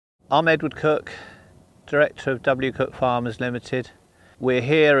I'm Edward Cook, Director of W. Cook Farmers Limited. We're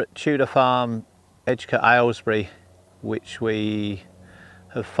here at Tudor Farm, Edgecote, Aylesbury, which we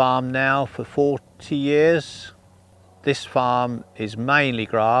have farmed now for 40 years. This farm is mainly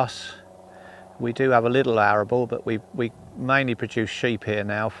grass. We do have a little arable, but we mainly produce sheep here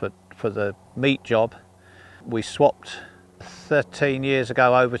now for the meat job. We swapped 13 years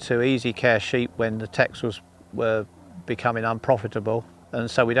ago over to Easy Care sheep when the Texels were becoming unprofitable, and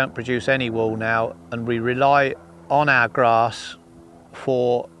so we don't produce any wool now, and we rely on our grass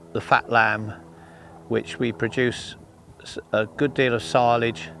for the fat lamb, which we produce a good deal of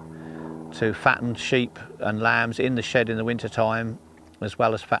silage to fatten sheep and lambs in the shed in the winter time, as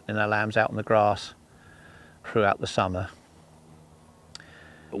well as fattening our lambs out on the grass throughout the summer.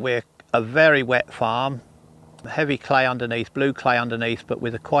 We're a very wet farm, heavy clay underneath, blue clay underneath, but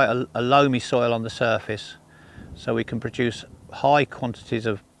with quite a loamy soil on the surface, so we can produce high quantities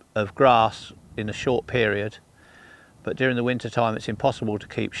of grass in a short period. But during the winter time it's impossible to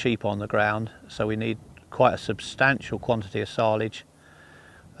keep sheep on the ground, so we need quite a substantial quantity of silage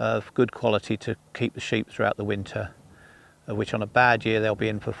of good quality to keep the sheep throughout the winter, which on a bad year they'll be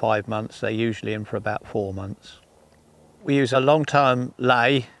in for 5 months. They're usually in for about 4 months. We use a long-term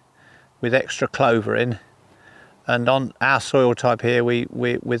lay with extra clover in, and on our soil type here, we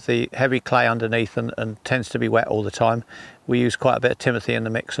with the heavy clay underneath and tends to be wet all the time, we use quite a bit of timothy in the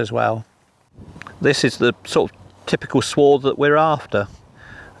mix as well. This is the sort of typical sward that we're after,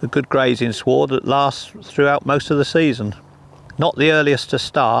 a good grazing sward that lasts throughout most of the season. Not the earliest to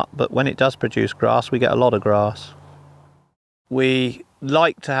start, but when it does produce grass, we get a lot of grass. We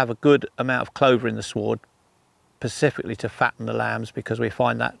like to have a good amount of clover in the sward, specifically to fatten the lambs, because we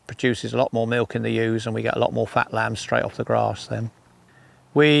find that produces a lot more milk in the ewes and we get a lot more fat lambs straight off the grass then.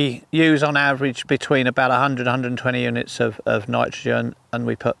 We use on average between about 100-120 units of nitrogen, and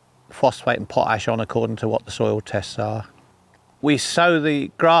we put phosphate and potash on according to what the soil tests are. We sow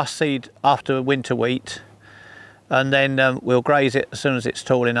the grass seed after winter wheat, and then we'll graze it as soon as it's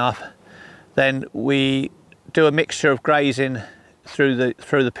tall enough. Then we do a mixture of grazing through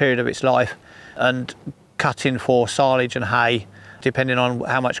the period of its life and cutting for silage and hay, depending on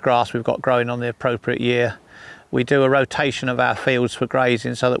how much grass we've got growing on the appropriate year. We do a rotation of our fields for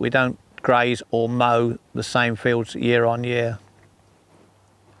grazing so that we don't graze or mow the same fields year on year.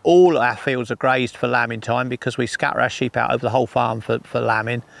 All our fields are grazed for lambing time because we scatter our sheep out over the whole farm for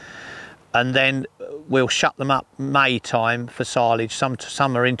lambing, and then we'll shut them up May time for silage.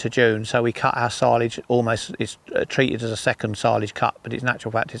 Some are into June, so we cut our silage almost, it's treated as a second silage cut, but in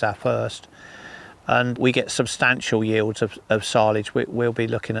actual fact it's our first. And we get substantial yields of silage. We'll be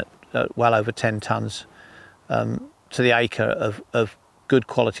looking at well over 10 tonnes to the acre of good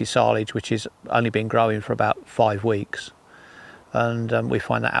quality silage, which has only been growing for about 5 weeks. And we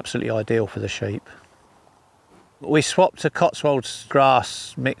find that absolutely ideal for the sheep. We swapped to Cotswold's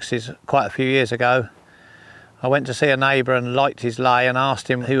grass mixes quite a few years ago. I went to see a neighbour and liked his lay and asked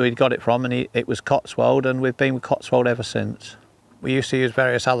him who he'd got it from, and it was Cotswold, and we've been with Cotswold ever since. We used to use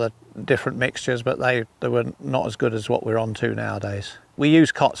various other different mixtures, but they were not as good as what we're on to nowadays. We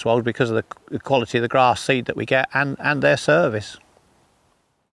use Cotswold because of the quality of the grass seed that we get and their service.